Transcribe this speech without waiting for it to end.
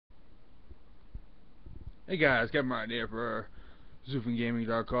Hey guys, Kevin Martin here for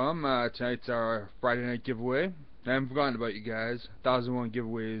XUFNgaming.com. Tonight's our Friday night giveaway. I haven't forgotten about you guys.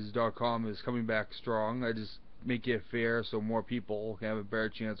 1001giveaways.com is coming back strong. I just make it fair so more people can have a better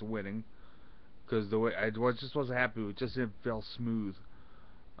chance of winning. Because the way just wasn't happy with it, just didn't feel smooth.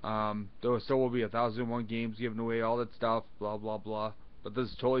 There still will be 1001 games given away, all that stuff, blah blah blah. But this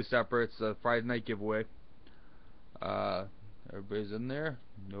is totally separate. It's a Friday night giveaway. Everybody's in there.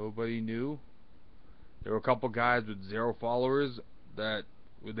 Nobody new. There were a couple guys with 0 followers that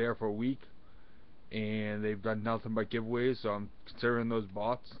were there for a week, and they've done nothing but giveaways, so I'm considering those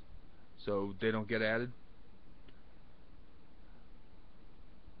bots, so they don't get added.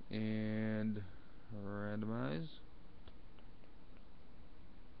 And randomize.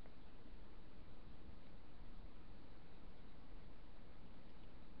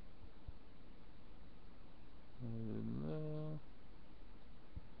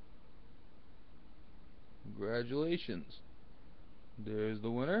 Congratulations. There's the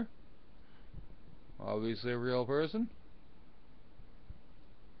winner. Obviously a real person.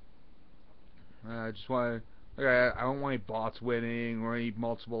 I just want to... I don't want any bots winning or any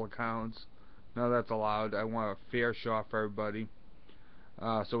multiple accounts. None of that's allowed. I want a fair shot for everybody.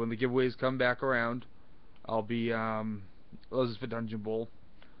 So when the giveaways come back around, I'll be... this is for Dungeonbowl.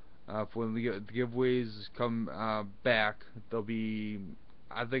 For when the giveaways come back, they'll be...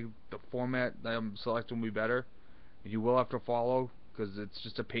 I think the format that I'm selecting will be better. You will have to follow, because it's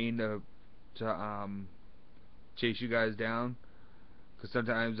just a pain to chase you guys down. Because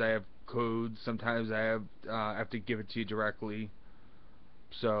sometimes I have codes, sometimes I have to give it to you directly.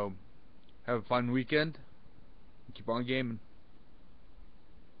 So have a fun weekend. Keep on gaming.